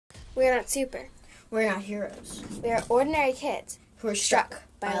We're not super. We're not heroes. We are ordinary kids Who are struck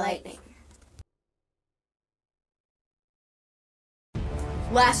by lightning.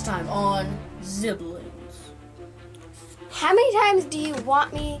 Last time on Ziblings. How many times do you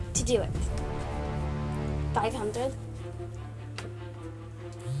want me to do it? 500?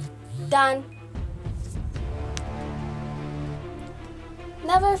 Done.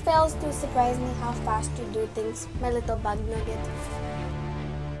 Never fails to surprise me how fast you do things, my little bug nugget.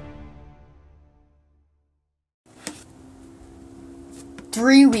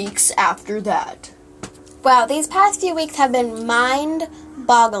 Three weeks after that. Wow, these past few weeks have been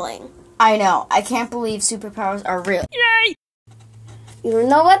mind-boggling. I know. I can't believe superpowers are real. Yay! You don't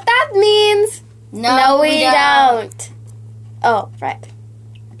know what that means? No, we don't. Oh, right.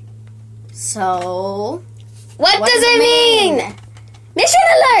 So, What does it mean? Mission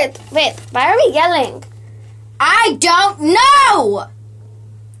alert! Wait, why are we yelling? I don't know!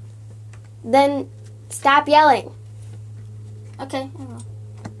 Then stop yelling. Okay, I will.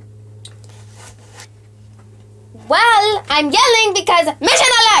 Well, I'm yelling because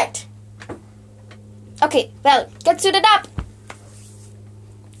mission alert! Okay, well, get suited up.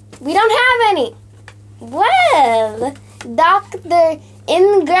 We don't have any. Well, Dr.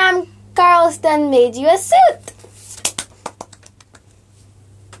 Ingram Carlston made you a suit.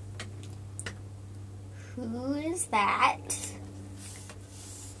 Who is that?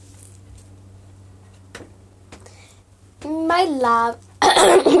 My love,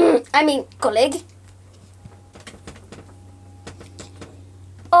 colleague.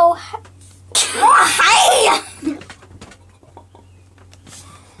 Oh, hi!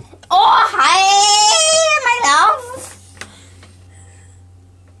 Oh, hi, my love.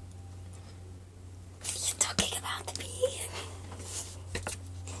 He's talking about me.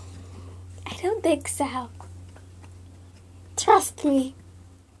 I don't think so. Trust me.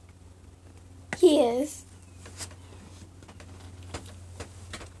 He is.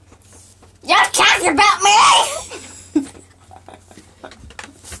 You're talking about me?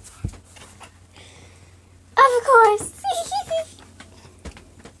 Of course.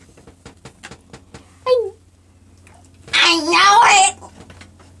 I know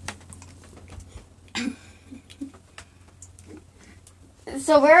it.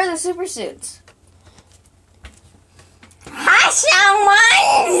 So where are the super suits? Hi,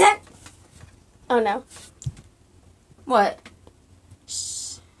 someone! Oh no. What?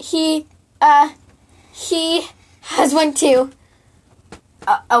 He has one too.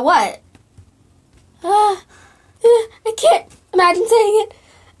 A what? I can't imagine saying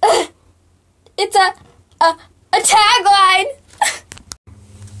it. It's a tagline.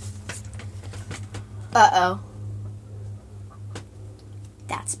 Uh-oh.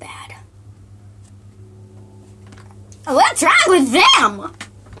 That's bad. What's wrong with them?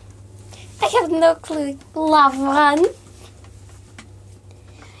 I have no clue, loved one.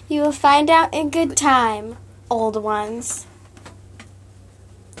 You will find out in good time, old ones.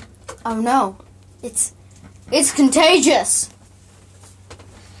 Oh no. It's contagious.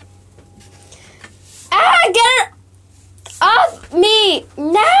 Get it off me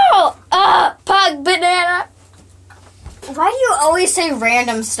now, Pug Banana. Why do you always say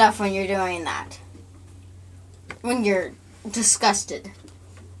random stuff when you're doing that? When you're disgusted.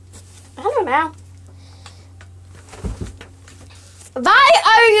 I don't know. Why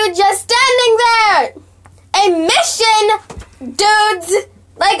are you just standing there? A mission, dudes!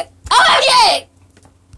 Like, OMG!